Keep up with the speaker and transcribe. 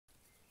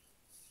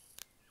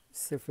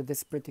So for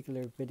this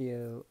particular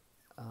video,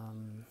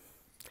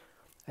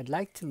 I'd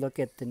like to look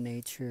at the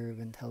nature of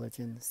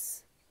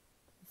intelligence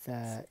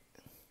that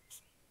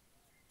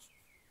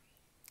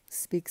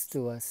speaks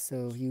to us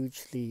so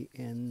hugely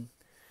in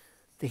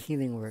the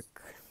healing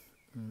work.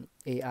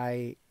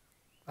 AI,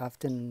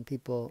 often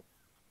people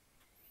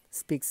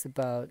speaks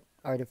about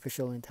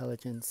artificial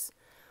intelligence.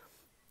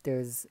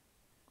 There's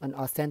an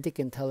authentic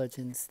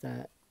intelligence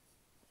that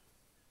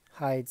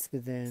hides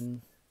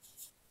within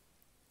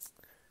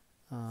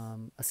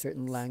a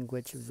certain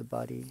language of the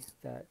body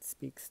that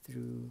speaks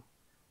through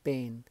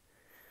pain.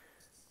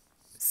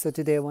 So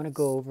today I want to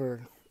go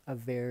over a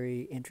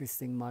very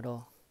interesting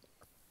model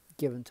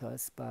given to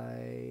us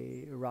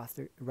by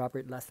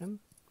Robert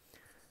Latham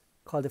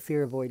called the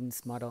fear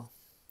avoidance model,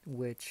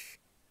 which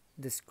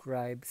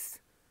describes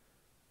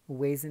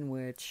ways in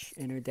which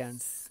inner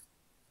dance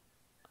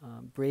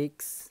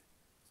breaks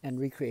and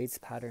recreates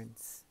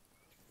patterns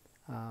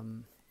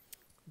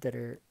that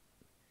are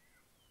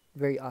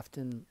very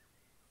often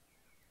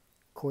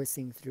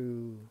coursing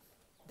through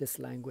this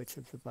language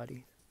of the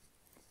body.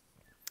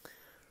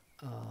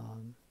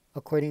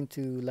 According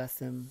to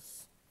Latham,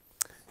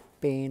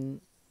 pain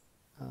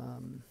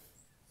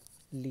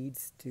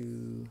leads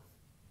to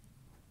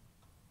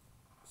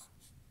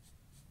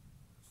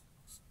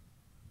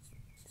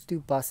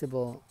two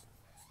possible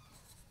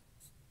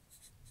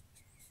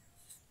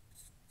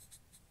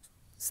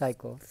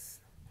cycles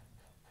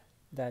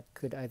that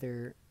could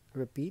either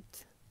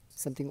repeat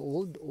something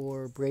old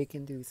or break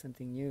into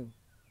something new.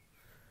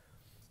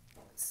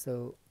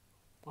 So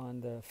on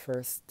the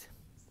first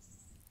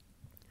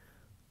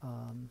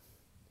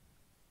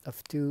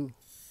of two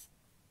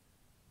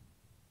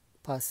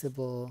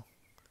possible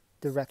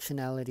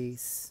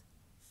directionalities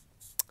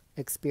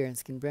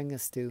experience can bring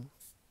us to,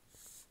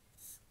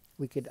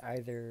 we could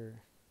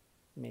either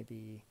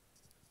maybe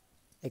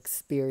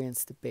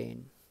experience the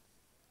pain,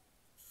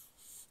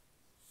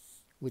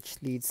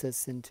 which leads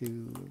us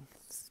into,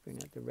 let's bring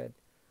out the red.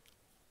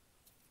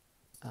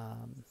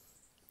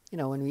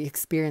 When we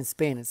experience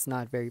pain, it's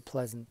not very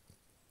pleasant.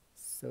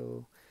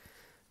 So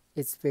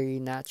it's very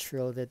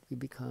natural that we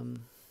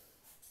become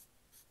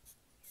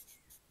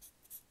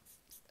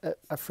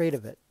afraid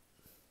of it,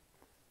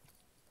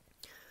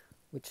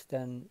 which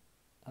then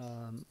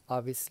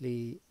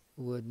obviously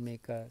would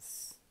make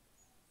us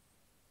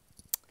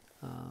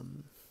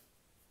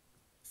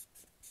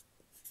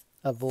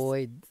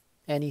avoid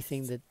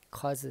anything that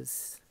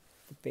causes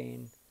the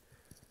pain,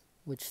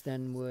 which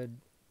then would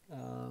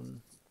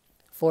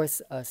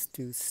force us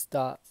to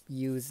stop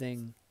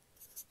using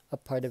a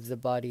part of the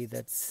body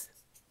that's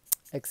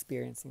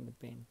experiencing the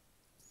pain.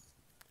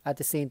 At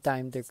the same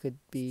time, there could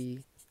be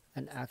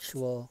an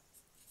actual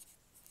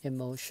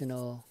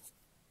emotional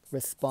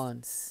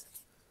response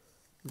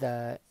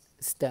that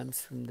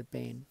stems from the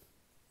pain.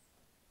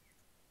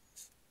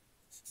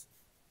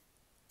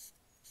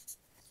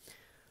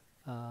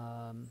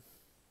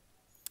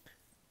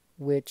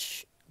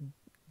 Which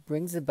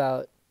brings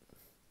about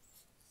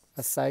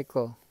a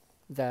cycle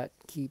that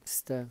keeps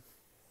the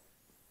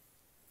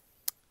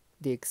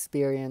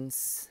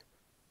experience,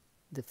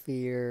 the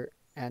fear,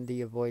 and the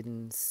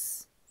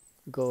avoidance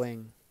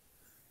going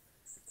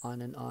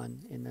on and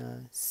on in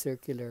a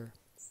circular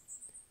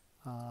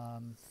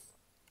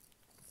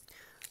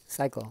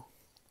cycle.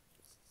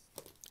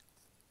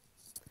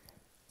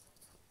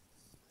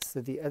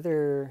 So the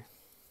other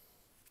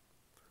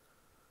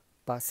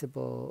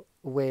possible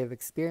way of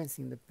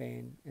experiencing the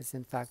pain is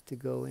in fact to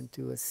go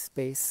into a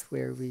space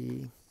where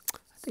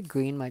I think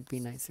green might be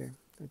nicer,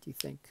 don't you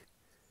think?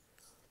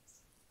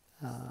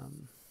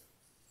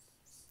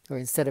 Or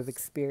instead of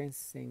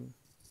experiencing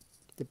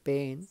the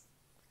pain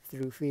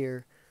through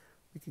fear,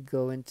 we could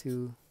go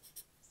into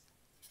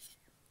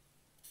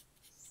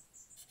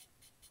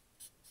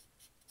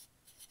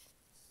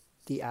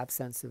the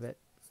absence of it,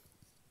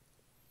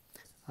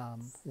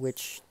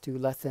 which to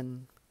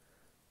Latham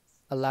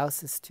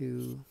allows us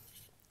to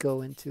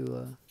go into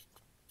a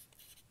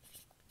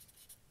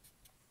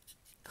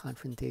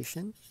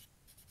confrontation,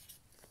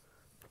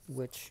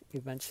 which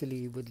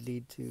eventually would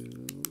lead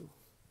to,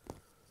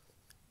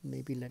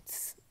 maybe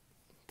let's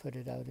put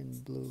it out in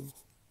blue,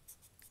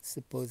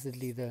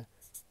 supposedly the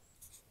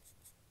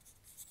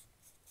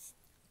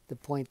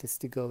point is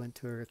to go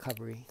into a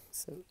recovery.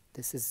 So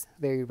this is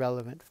very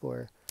relevant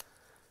for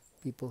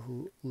people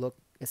who look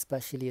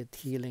especially at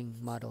healing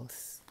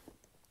models.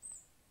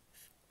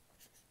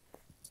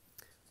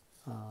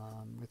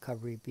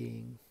 Recovery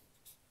being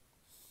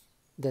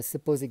the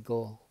supposed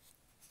goal.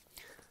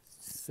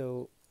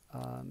 So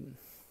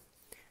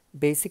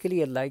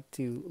basically I'd like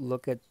to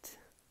look at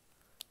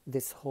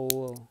this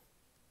whole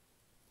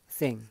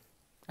thing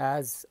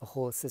as a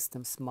whole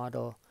systems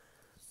model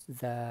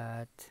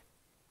that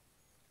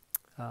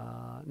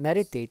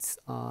meditates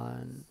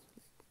on,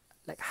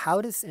 like,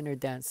 how does inner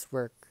dance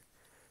work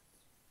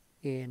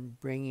in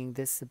bringing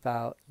this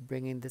about,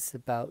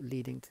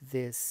 leading to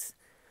this.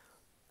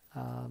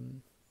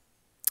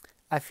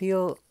 I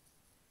feel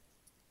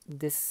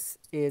this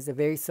is a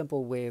very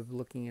simple way of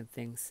looking at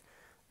things.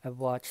 I've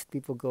watched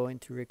people go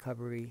into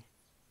recovery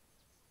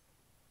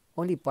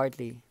only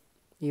partly.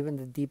 Even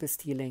the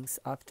deepest healings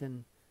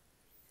often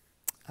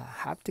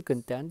have to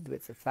contend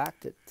with the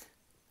fact that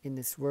in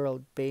this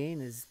world,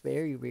 pain is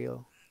very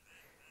real,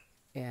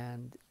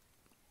 and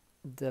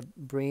the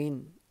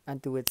brain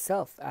unto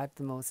itself, at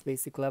the most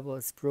basic level,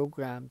 is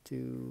programmed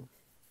to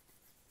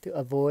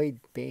avoid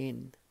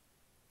pain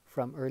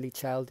from early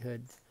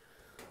childhood.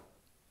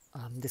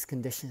 This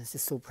condition is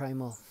just so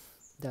primal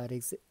that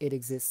it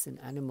exists in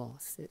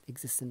animals, it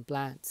exists in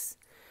plants,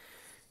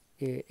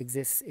 it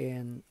exists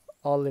in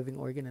all living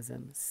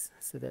organisms.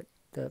 So that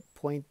the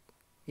point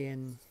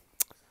in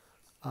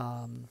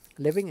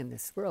living in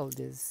this world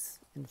is,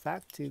 in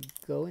fact, to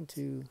go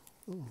into.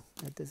 Oh,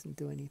 that doesn't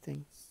do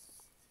anything.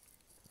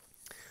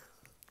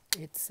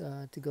 It's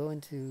to go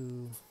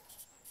into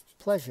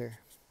pleasure.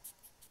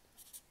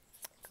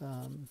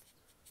 Um,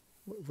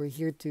 we're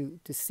here to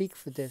seek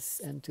for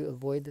this and to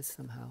avoid this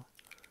somehow.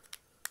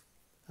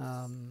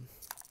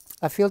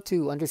 I feel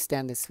to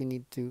understand this, we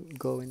need to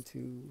go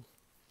into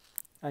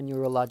a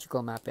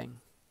neurological mapping.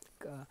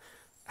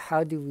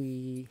 How do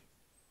we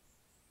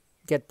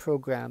get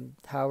programmed?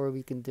 How are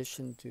we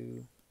conditioned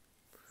to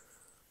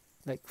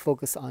like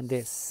focus on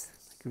this?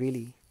 Like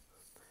really,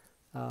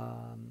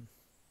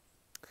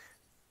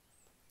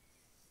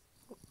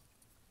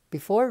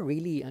 before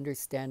really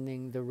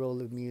understanding the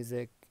role of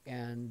music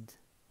and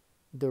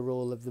the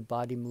role of the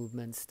body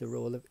movements, the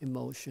role of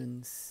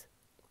emotions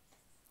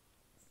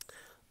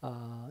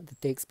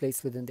that takes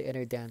place within the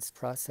inner dance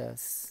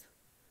process,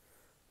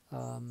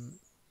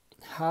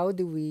 how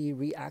do we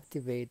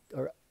reactivate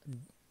or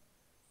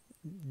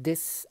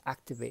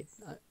disactivate,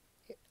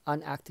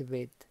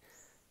 unactivate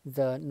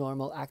the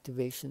normal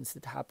activations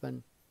that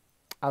happen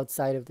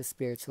outside of the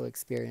spiritual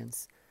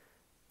experience?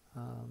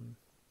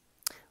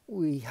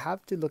 We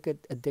have to look at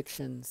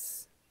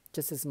addictions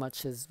just as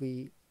much as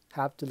we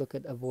have to look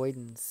at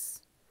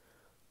avoidance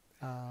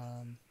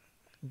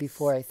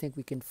before I think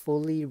we can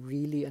fully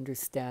really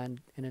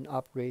understand in an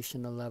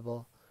operational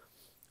level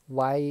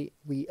why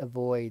we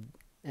avoid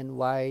and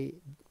why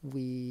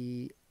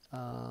we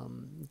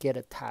get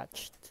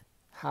attached.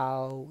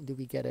 How do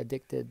we get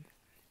addicted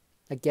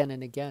again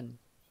and again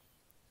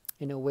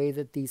in a way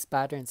that these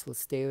patterns will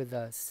stay with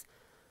us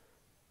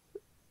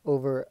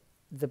over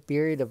the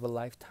period of a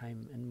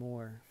lifetime and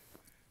more?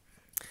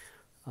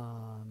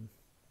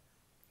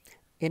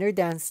 Inner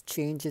dance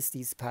changes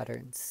these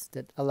patterns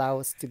that allow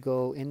us to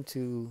go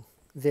into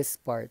this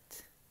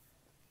part.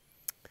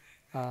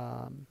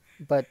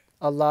 But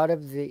a lot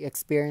of the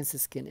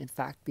experiences can, in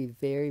fact, be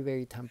very,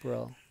 very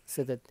temporal.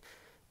 So that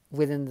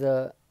within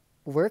the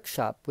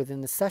workshop, within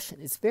the session,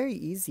 it's very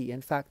easy,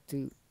 in fact,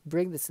 to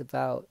bring this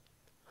about.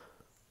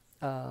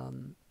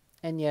 And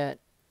yet,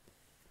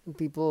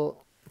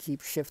 people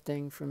keep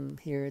shifting from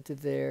here to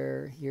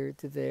there, here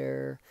to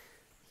there,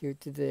 here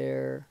to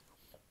there,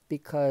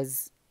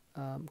 because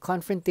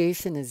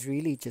confrontation is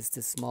really just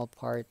a small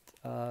part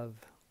of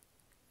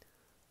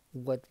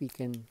what we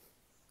can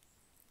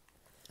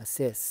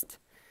assist.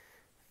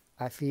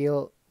 I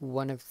feel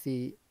one of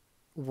the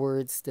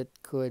words that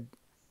could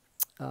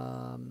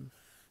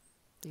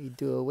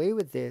do away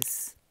with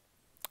this,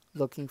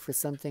 looking for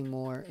something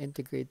more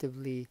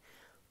integratively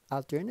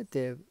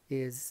alternative,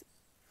 is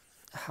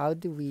how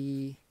do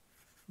we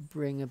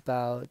bring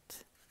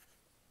about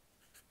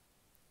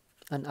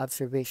an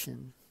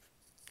observation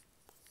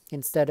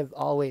instead of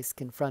always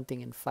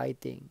confronting and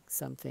fighting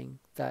something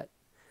that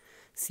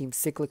seems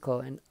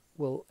cyclical and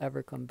will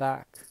ever come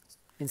back.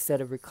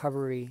 Instead of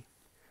recovery,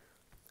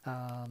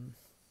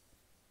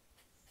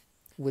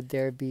 would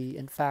there be,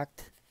 in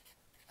fact,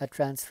 a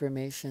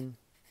transformation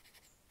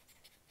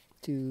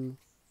to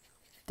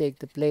take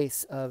the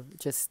place of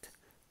just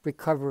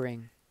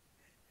recovering?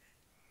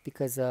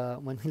 Because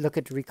when we look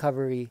at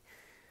recovery,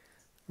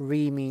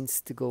 re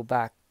means to go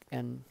back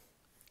and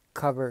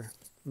cover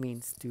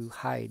means to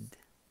hide.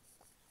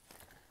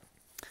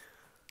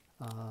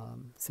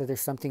 So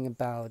there's something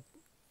about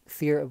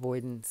fear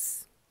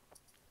avoidance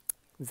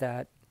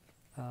that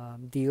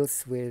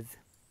deals with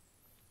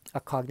a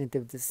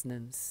cognitive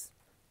dissonance,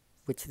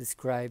 which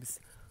describes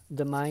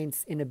the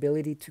mind's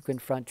inability to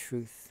confront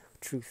truth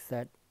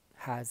that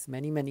has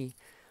many,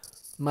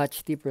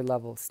 much deeper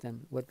levels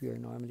than what we are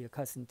normally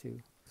accustomed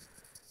to.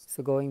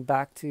 So going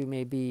back to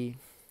maybe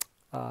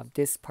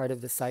this part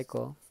of the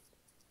cycle,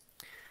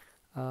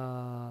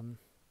 the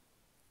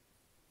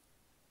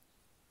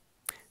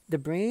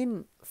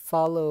brain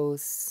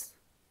follows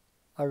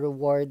a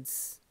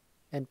rewards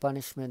and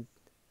punishment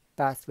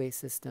pathway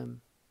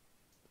system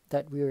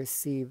that we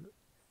receive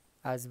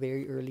as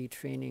very early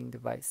training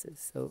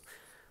devices. So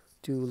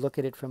to look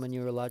at it from a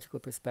neurological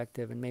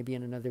perspective, and maybe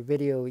in another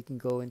video we can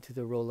go into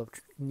the role of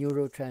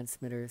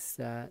neurotransmitters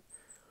that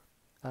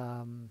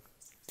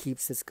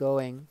keeps us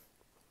going.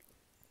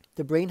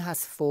 The brain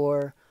has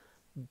 4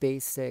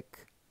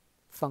 basic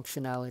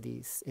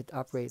functionalities it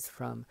operates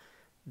from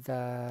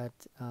that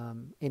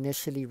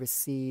initially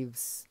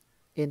receives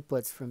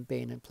inputs from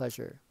pain and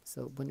pleasure.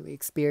 So when we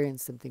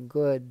experience something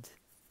good,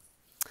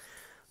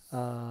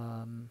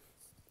 Um,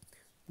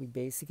 we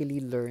basically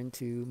learn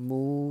to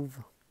move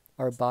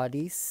our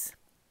bodies.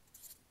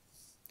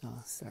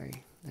 Oh,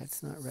 sorry,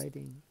 that's not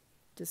writing.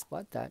 Just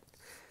what that.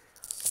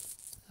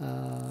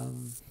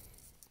 Um,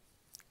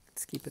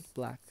 let's keep it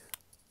black.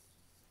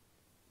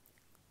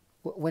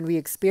 When we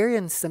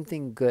experience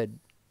something good,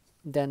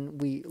 then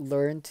we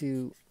learn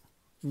to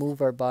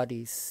move our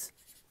bodies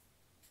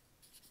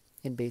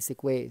in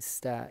basic ways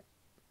that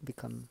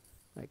become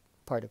like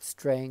part of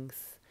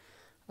strength,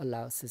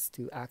 allows us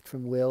to act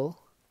from will.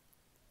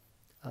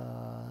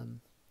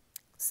 Um,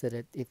 so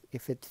that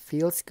if it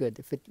feels good,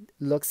 if it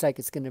looks like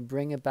it's going to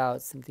bring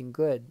about something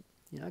good,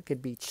 it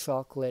could be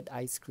chocolate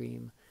ice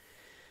cream,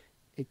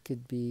 it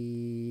could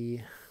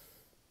be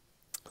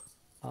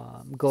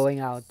going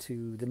out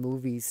to the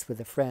movies with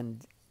a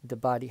friend. The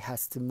body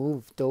has to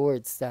move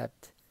towards that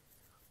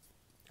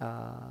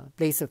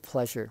place of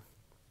pleasure.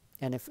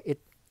 And if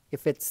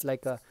it's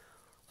like a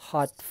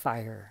hot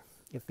fire,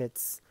 if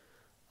it's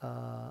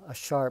a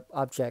sharp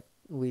object,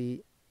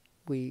 we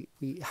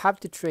have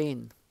to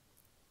train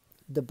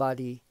the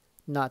body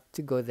not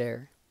to go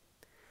there.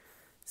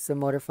 So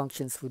motor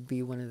functions would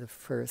be one of the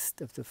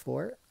first of the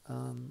four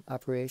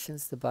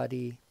operations the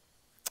body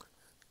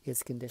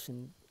is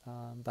conditioned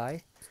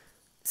by.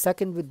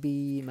 Second would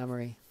be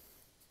memory.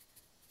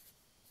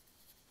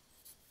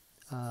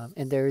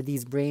 And there are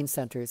these brain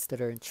centers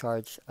that are in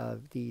charge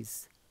of the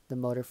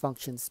motor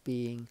functions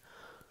being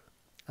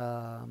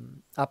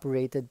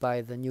operated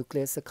by the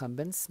nucleus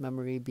accumbens,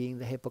 memory being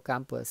the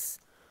hippocampus.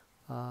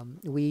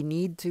 We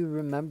need to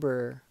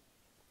remember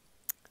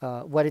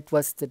what it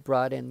was that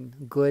brought in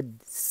good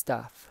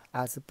stuff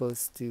as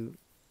opposed to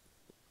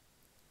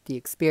the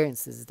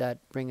experiences that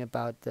bring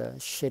about the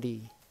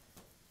shitty,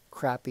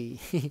 crappy,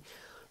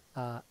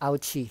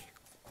 ouchy,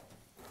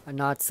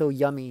 not so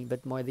yummy,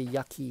 but more the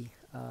yucky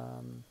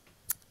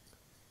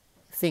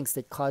things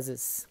that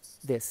causes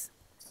this,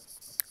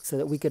 so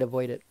that we could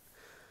avoid it.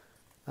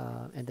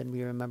 And then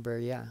we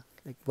remember,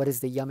 like what is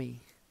the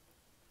yummy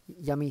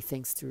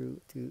things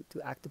to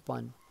act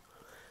upon.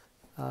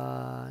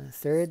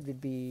 Third would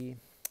be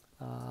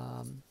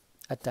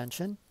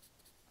attention,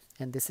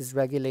 and this is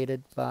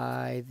regulated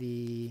by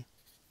the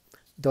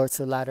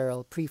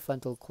dorsolateral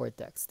prefrontal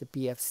cortex, the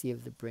PFC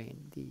of the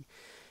brain, the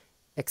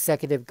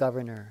executive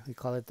governor. We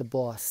call it the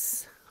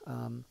boss.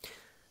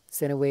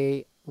 So in a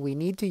way, we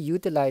need to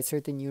utilize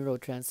certain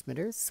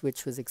neurotransmitters,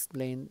 which was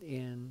explained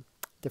in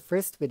the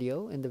first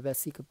video in the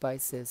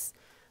vesicopisis,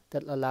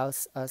 that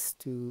allows us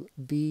to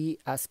be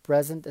as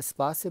present as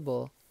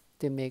possible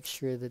to make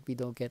sure that we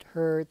don't get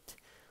hurt,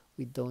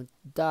 we don't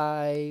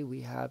die.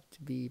 We have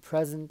to be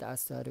present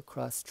as to how to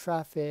cross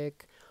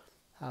traffic,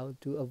 how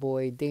to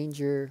avoid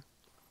danger.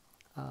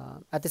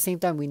 At the same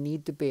time, we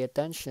need to pay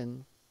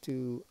attention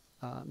to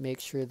make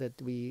sure that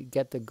we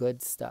get the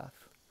good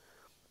stuff.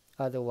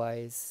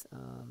 Otherwise,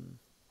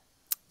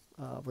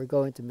 we're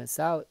going to miss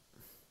out.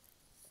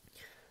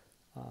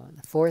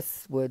 The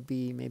fourth would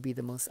be maybe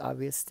the most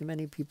obvious to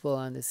many people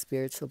on the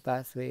spiritual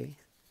pathway.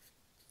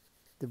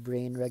 The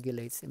brain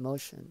regulates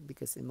emotion,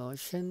 because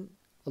emotion,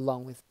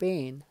 along with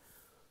pain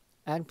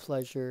and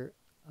pleasure,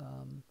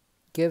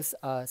 gives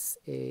us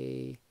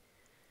a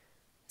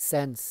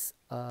sense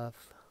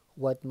of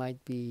what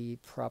might be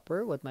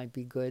proper, what might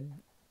be good,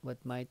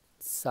 what might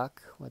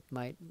suck, what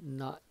might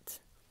not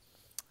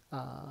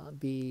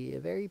be a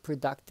very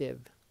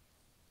productive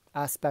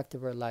aspect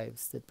of our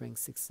lives that brings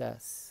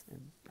success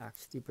and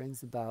actually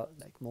brings about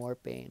like more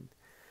pain.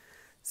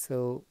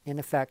 So in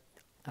effect,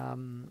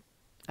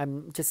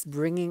 I'm just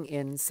bringing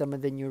in some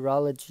of the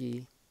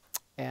neurology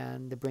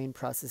and the brain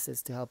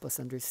processes to help us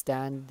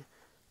understand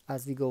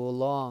as we go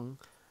along,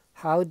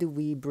 how do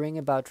we bring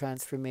about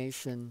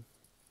transformation,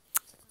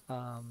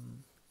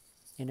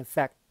 in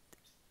effect,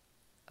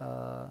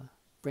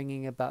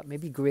 bringing about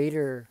maybe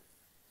greater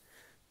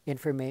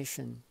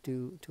information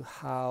to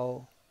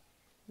how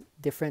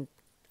different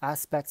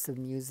aspects of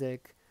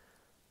music,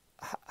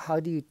 how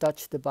do you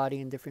touch the body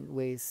in different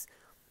ways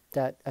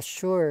that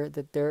assure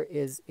that there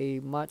is a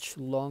much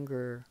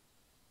longer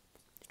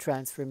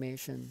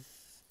transformation,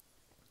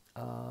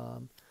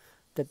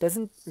 that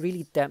doesn't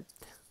really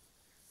tempt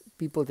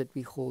people that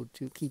we hold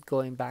to keep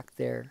going back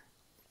there.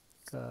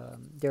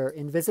 There are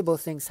invisible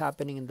things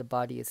happening in the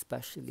body,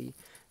 especially,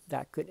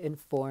 that could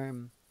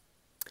inform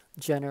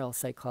general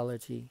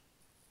psychology,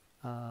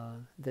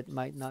 that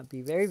might not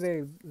be very,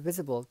 very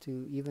visible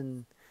to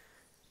even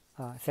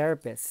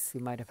therapists who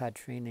might have had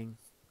training.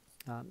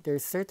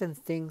 There's certain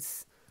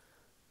things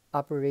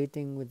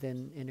operating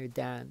within inner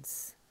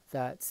dance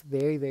that's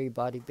very, very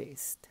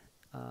body-based.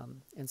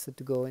 And so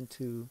to go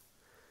into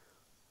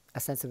a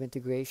sense of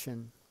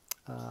integration,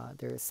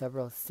 there are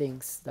several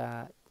things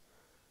that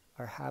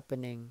are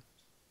happening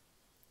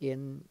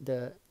in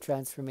the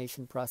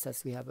transformation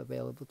process we have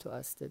available to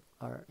us that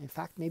are, in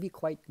fact, maybe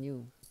quite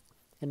new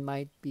and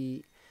might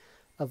be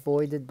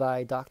avoided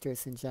by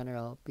doctors in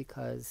general,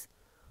 because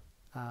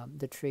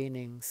the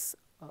trainings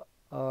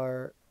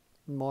are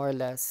more or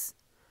less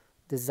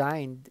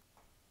designed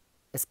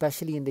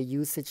especially in the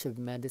usage of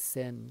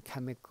medicine,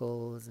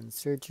 chemicals, and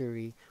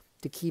surgery,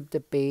 to keep the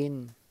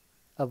pain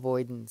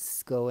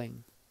avoidance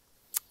going.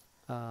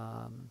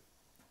 Um,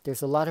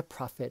 there's a lot of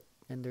profit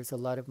and there's a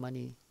lot of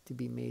money to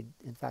be made.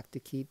 In fact, to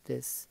keep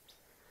this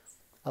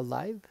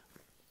alive,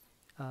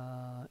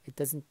 it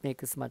doesn't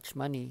make as much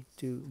money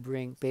to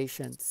bring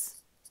patients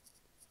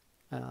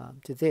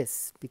to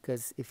this,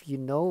 because if you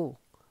know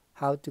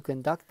how to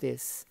conduct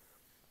this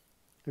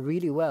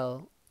really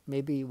well,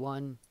 maybe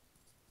one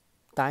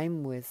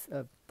time with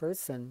a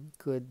person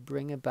could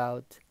bring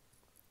about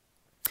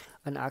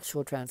an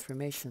actual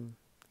transformation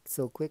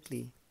so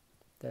quickly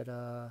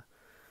that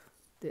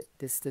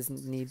this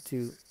doesn't need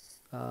to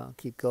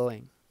keep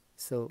going.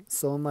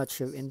 So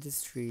much of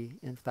industry,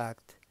 in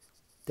fact,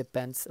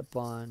 depends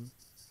upon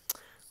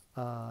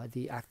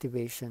the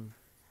activation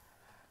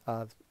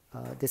of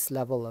this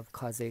level of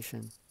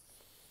causation.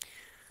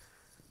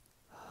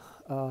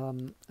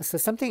 So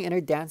something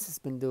inner dance has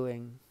been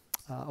doing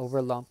over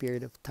a long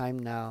period of time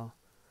now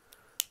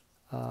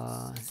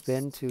has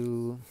been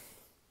to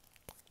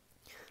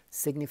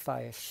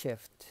signify a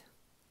shift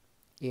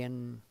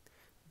in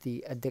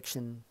the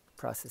addiction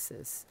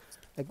processes.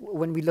 Like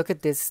when we look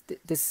at this,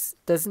 this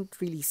doesn't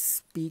really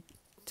speak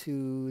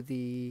to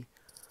the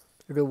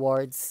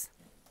rewards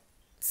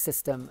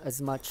system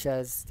as much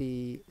as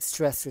the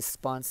stress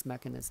response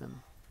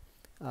mechanism.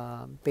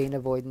 Pain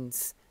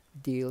avoidance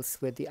deals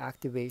with the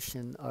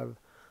activation of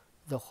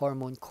the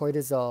hormone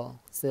cortisol,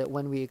 so that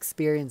when we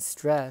experience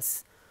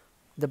stress,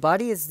 the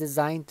body is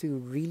designed to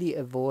really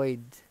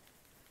avoid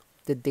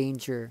the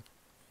danger,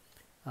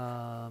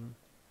 um,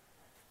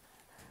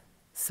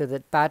 so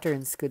that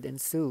patterns could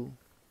ensue,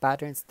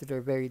 patterns that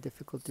are very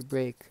difficult to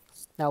break.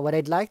 Now, what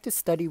I'd like to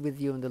study with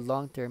you in the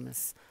long term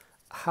is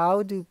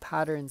how do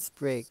patterns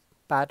break?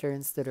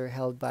 Patterns that are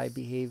held by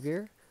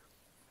behavior,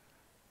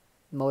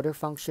 motor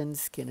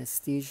functions,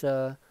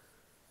 kinesthesia,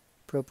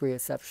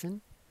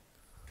 proprioception.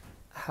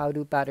 How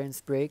do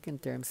patterns break in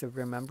terms of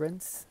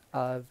remembrance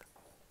of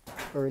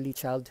early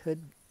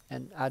childhood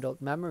and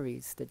adult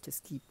memories that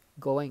just keep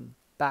going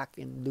back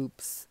in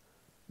loops,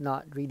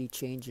 not really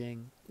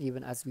changing?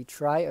 Even as we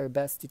try our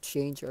best to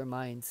change our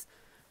minds,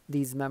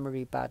 these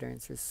memory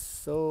patterns are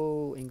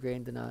so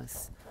ingrained in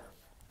us.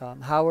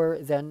 How are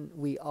then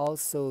we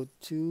also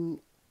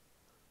too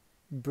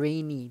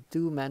brainy,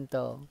 too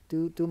mental,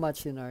 too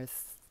much in our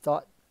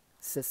thought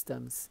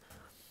systems,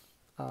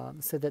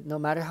 so that no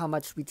matter how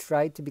much we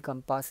try to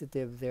become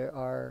positive, there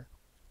are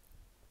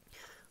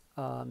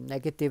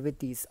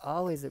negativities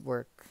always at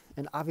work.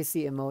 And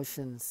obviously,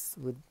 emotions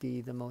would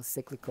be the most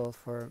cyclical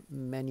for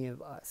many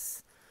of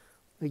us.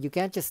 You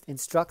can't just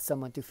instruct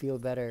someone to feel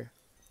better.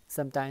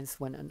 Sometimes,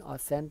 when an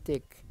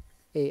authentic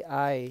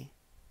AI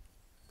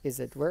is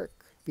at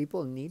work,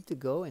 people need to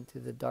go into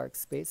the dark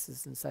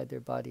spaces inside their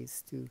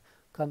bodies to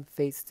come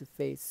face to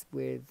face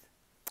with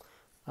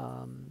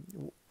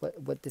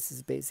what this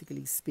is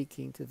basically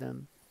speaking to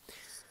them.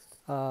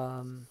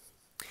 Um,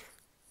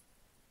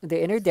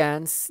 the inner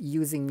dance,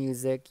 using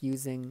music,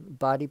 using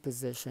body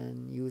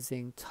position,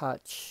 using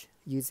touch,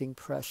 using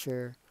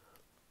pressure,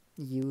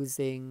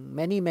 using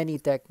many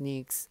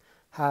techniques,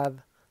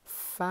 have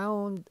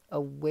found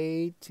a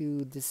way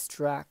to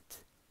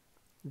distract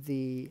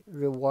the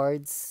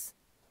rewards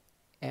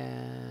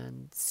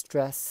and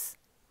stress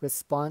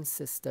response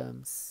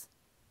systems,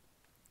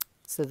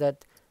 so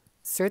that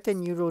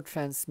certain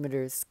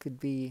neurotransmitters could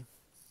be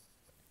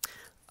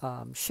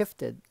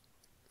shifted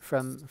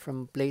from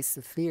a place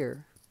of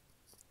fear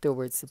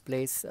towards a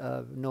place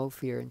of no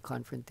fear and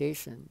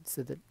confrontation,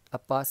 so that a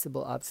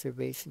possible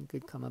observation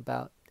could come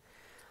about.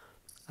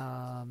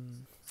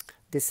 Um,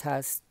 this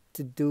has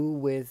to do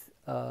with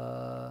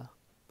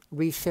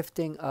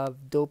reshifting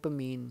of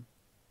dopamine,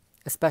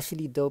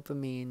 especially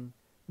dopamine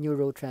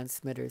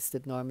neurotransmitters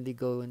that normally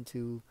go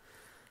into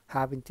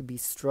having to be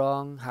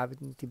strong,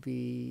 having to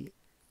be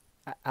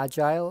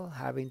agile,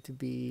 having to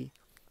be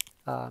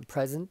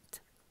present,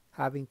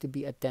 having to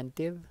be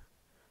attentive,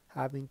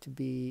 having to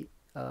be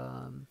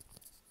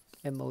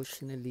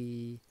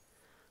emotionally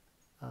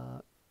uh,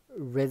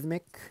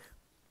 rhythmic,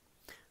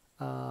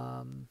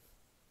 um,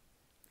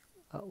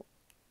 uh,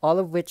 all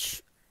of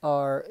which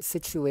are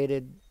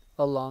situated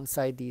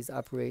alongside these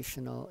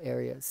operational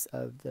areas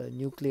of the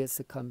nucleus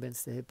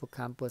accumbens, the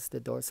hippocampus, the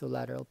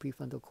dorsolateral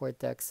prefrontal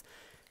cortex,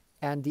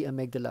 and the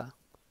amygdala,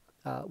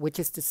 which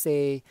is to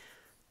say,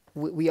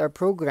 we are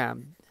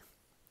programmed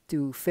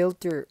to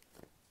filter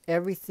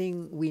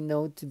everything we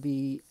know to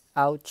be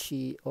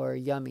ouchy or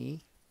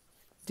yummy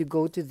to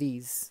go to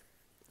these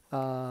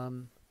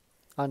on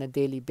a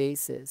daily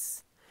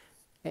basis.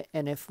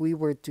 And if we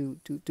were to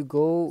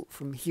go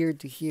from here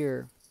to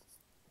here,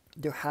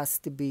 there has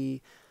to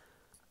be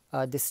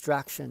a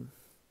distraction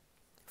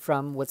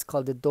from what's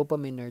called the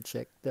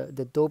dopaminergic,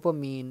 the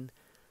dopamine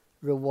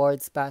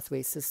rewards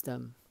pathway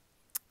system.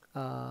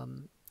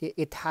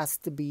 It has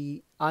to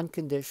be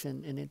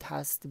unconditioned and it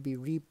has to be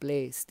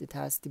replaced. It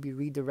has to be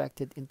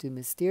redirected into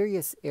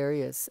mysterious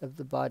areas of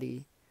the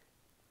body,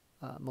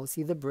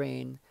 mostly the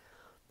brain,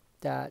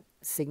 that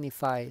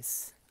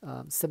signifies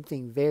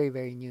something very,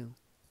 very new,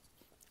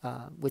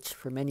 which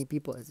for many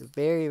people is a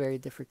very, very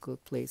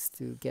difficult place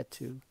to get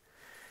to.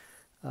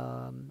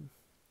 Um,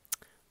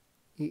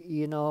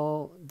 you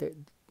know,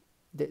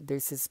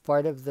 there's this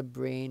part of the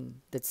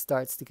brain that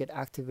starts to get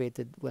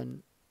activated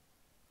when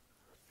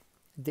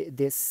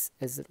this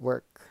is at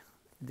work.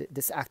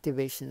 This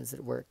activation is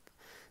at work.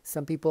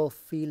 Some people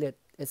feel it,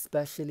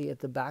 especially at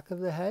the back of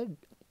the head,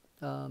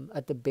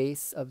 at the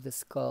base of the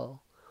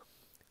skull.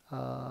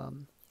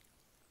 Um,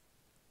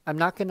 I'm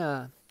not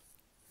gonna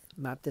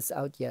map this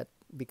out yet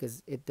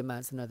because it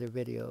demands another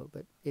video,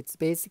 but it's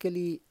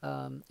basically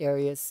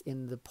areas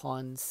in the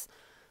pons,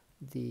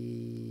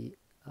 the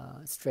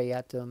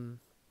striatum.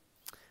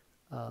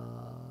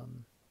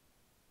 Um,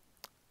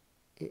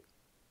 it,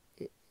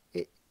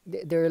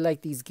 there are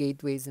like these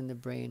gateways in the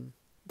brain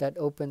that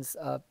opens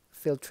up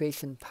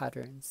filtration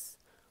patterns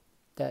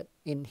that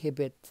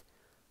inhibit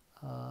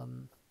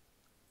um,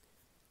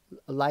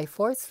 life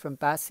force from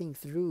passing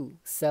through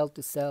cell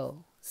to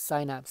cell,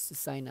 synapse to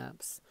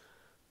synapse.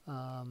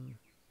 Um,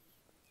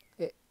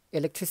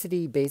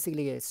 Electricity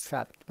basically is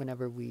trapped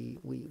whenever we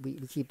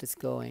keep this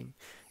going.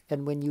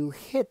 And when you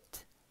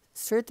hit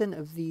certain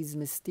of these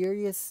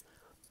mysterious,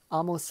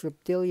 almost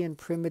reptilian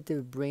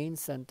primitive brain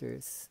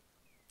centers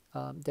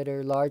that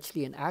are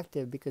largely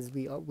inactive because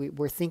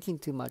we're thinking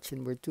too much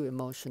and we're too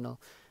emotional,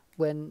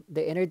 when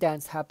the inner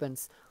dance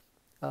happens,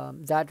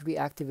 that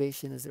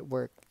reactivation is at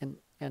work. And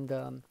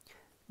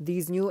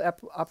these new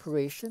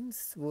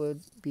operations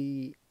would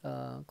be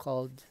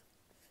called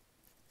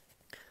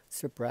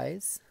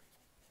surprise,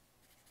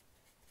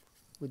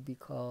 would be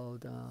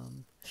called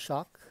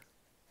shock,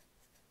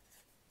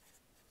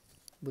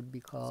 would be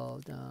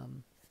called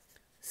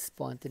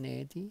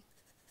spontaneity.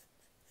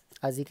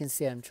 As you can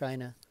see, I'm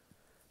trying to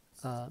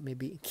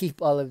maybe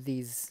keep all of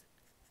these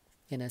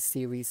in a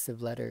series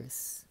of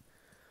letters.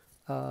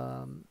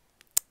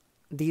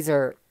 These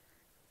are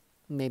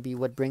maybe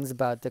what brings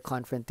about the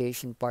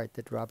confrontation part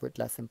that Robert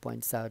Latham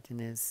points out in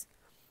his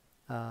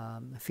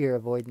fear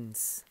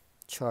avoidance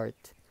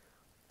chart.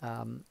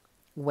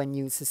 When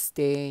you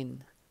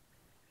sustain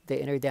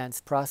the inner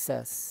dance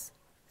process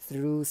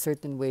through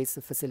certain ways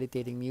of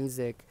facilitating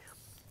music,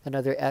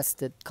 another S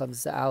that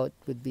comes out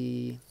would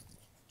be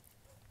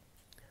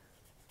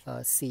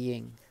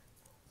seeing.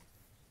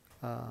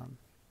 Um,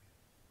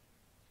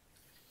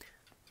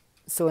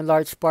 so in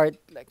large part,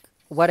 like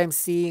what I'm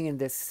seeing in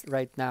this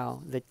right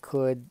now that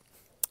could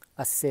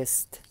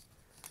assist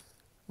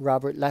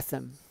Robert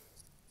Latham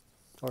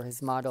or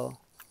his model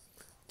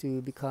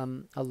to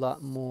become a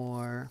lot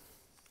more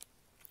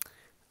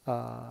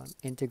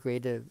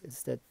integrative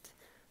is that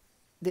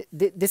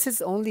this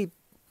is only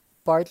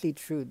partly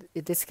true.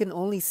 This can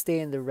only stay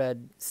in the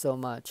red so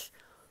much.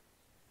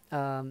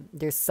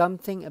 There's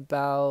something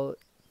about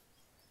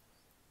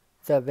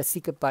the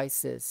vesica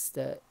piscis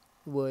that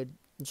would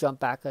jump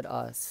back at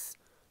us.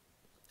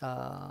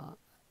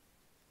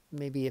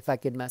 Maybe if I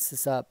could mess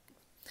this up.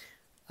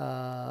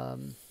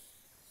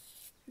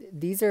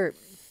 These are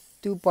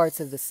two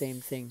parts of the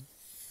same thing.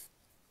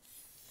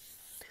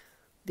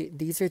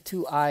 These are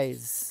two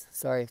eyes.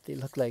 Sorry if they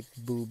look like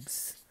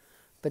boobs.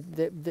 But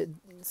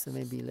so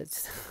maybe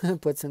let's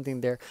put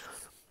something there.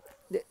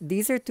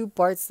 These are two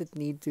parts that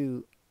need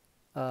to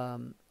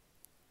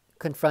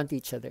confront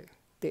each other.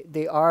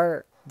 They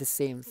are the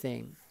same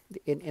thing.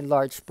 In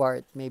large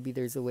part, maybe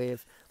there's a way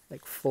of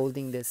like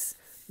folding this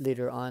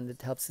later on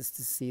that helps us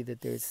to see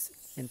that there's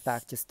in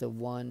fact just a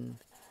one,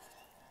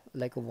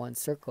 like a one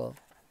circle,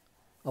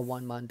 a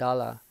one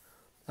mandala,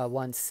 a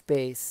one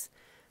space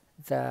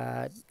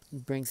that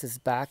brings us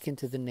back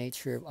into the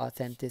nature of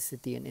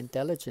authenticity and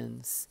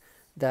intelligence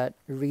that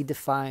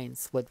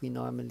redefines what we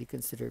normally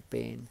consider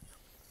pain.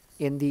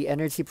 In the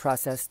energy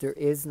process, there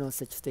is no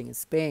such thing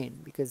as pain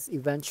because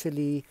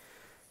eventually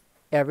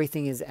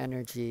everything is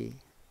energy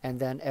and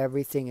then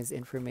everything is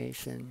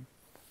information.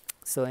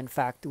 So in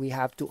fact, we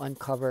have to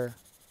uncover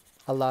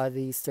a lot of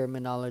these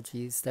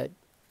terminologies that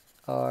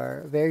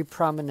are very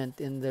prominent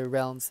in the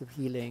realms of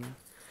healing.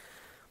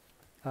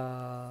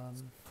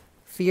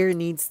 Fear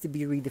needs to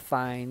be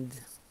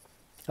redefined.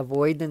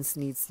 Avoidance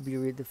needs to be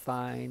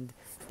redefined.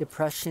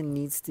 Depression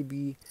needs to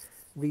be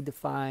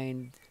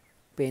redefined.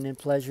 Pain and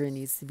pleasure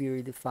needs to be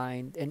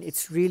redefined. And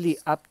it's really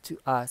up to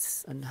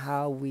us on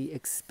how we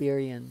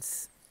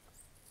experience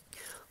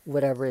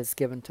whatever is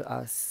given to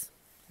us,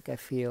 like I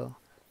feel.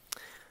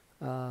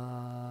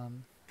 So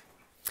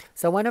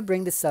I want to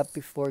bring this up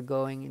before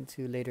going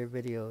into later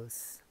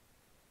videos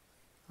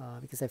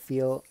because I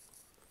feel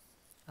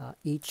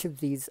each of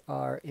these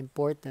are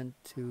important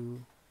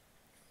to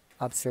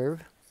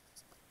observe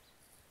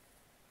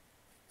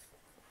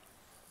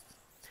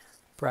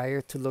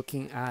prior to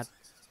looking at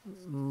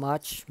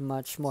much,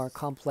 much more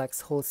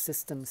complex whole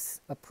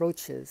systems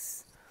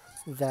approaches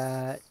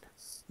that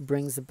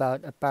brings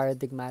about a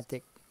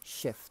paradigmatic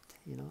shift,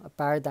 a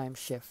paradigm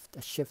shift,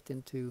 a shift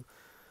into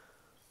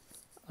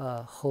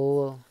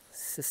whole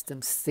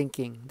systems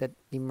thinking that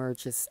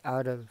emerges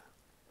out of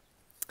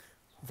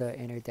the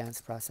inner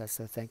dance process.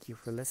 So thank you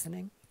for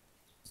listening.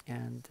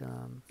 and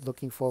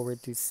looking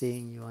forward to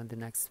seeing you on the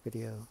next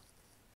video.